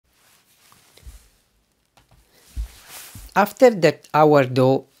After that our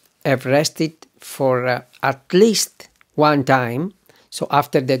dough have rested for at least one time. So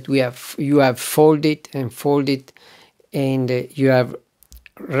after that you have folded and folded, and you have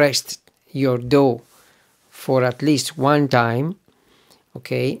rested your dough for at least one time.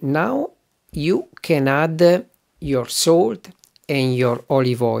 Okay, now you can add your salt and your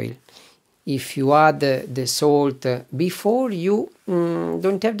olive oil. If you add the salt before, you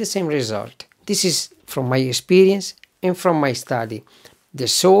don't have the same result. This is from my experience and from my study. The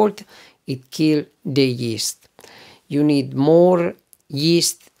salt, it kills the yeast. You need more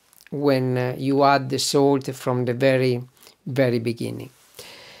yeast when you add the salt from the very beginning.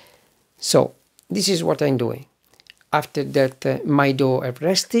 So this is what I'm doing. After that my dough have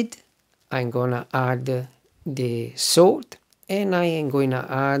rested, I'm gonna add the salt, and I am going to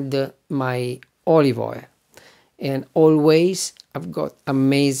add my olive oil. And always I've got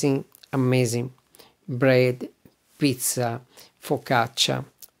amazing bread, pizza, focaccia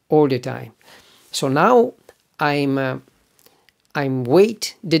all the time. So now I'm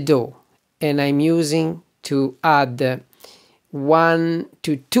weight the dough, and I'm using to add 1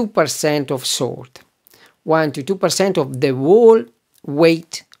 to 2% of salt. 1 to 2% of the whole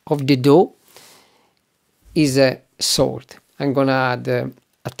weight of the dough is salt. I'm gonna add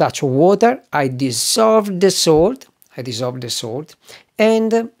a touch of water. I dissolve the salt,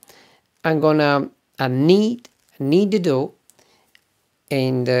 and I'm gonna knead the dough,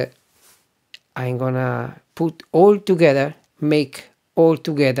 and I'm gonna put all together, make all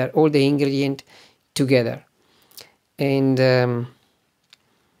together, all the ingredient together, and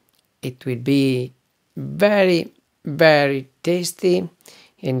it will be very tasty,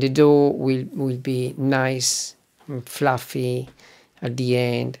 and the dough will be nice and fluffy at the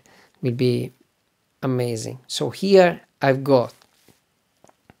end, will be amazing. So here I've got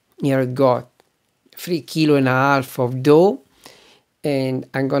 3.5 kilos of dough, and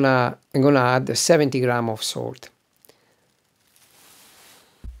I'm gonna add 70 grams of salt.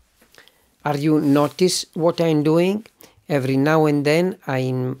 Are you notice what I'm doing? Every now and then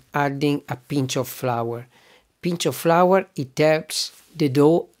I'm adding a pinch of flour. Pinch of flour, it helps the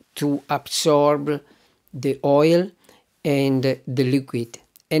dough to absorb the oil and the liquid.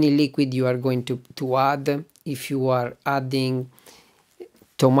 Any liquid you are going to add, if you are adding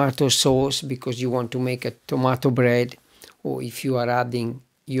tomato sauce because you want to make a tomato bread, or if you are adding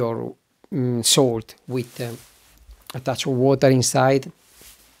your salt with a touch of water inside,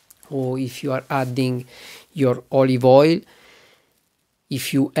 or if you are adding your olive oil,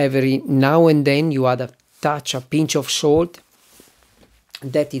 if you every now and then you add a pinch of salt,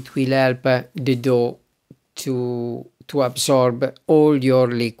 that it will help the dough to absorb all your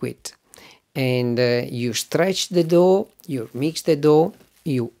liquid. And you stretch the dough, you mix the dough,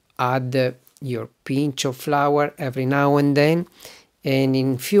 you add your pinch of flour every now and then, and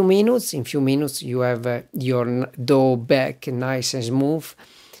in few minutes you have your dough back nice and smooth.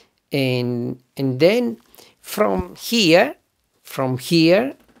 And then from here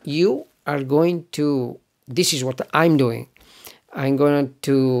you are going to, this is what I'm doing, I'm going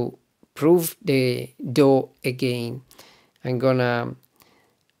to proof the dough again. I'm gonna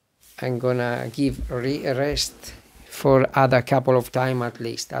give a rest for a couple of time at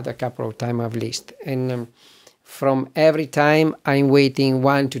least, and from every time I'm waiting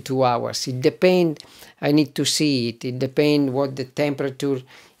 1 to 2 hours. It depends, I need to see it, it depends what the temperature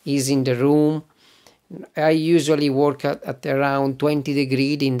is in the room. I usually work at around 20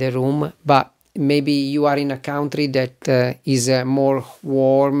 degrees in the room, but maybe you are in a country that is more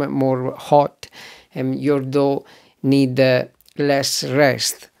warm, more hot, and your dough need less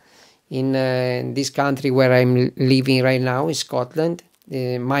rest. In this country where I'm living right now, in Scotland,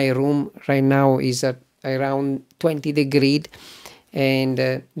 my room right now is at around 20 degrees, and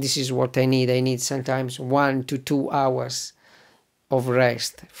this is what I need. I need sometimes 1 to 2 hours of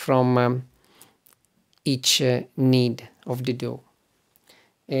rest from each knead of the dough.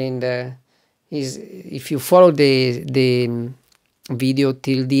 And if you follow the video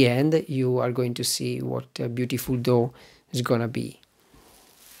till the end, you are going to see what a beautiful dough is gonna be.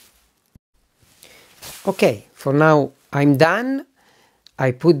 Okay, for now I'm done.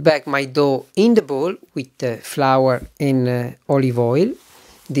 I put back my dough in the bowl with flour and olive oil.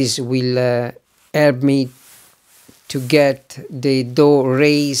 This will help me to get the dough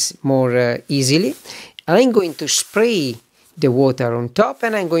raised more easily. I'm going to spray the water on top,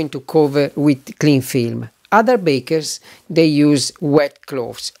 and I'm going to cover with cling film. Other bakers, they use wet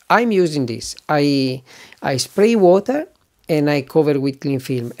cloths. I'm using this. I spray water and I cover with cling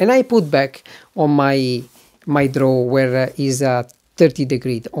film, and I put back on my drawer where is 30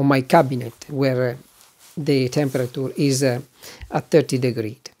 degrees, on my cabinet where the temperature is at 30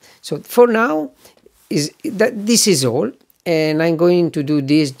 degrees. So for now, this is all, and I'm going to do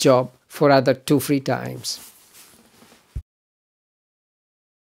this job for other 2-3 times.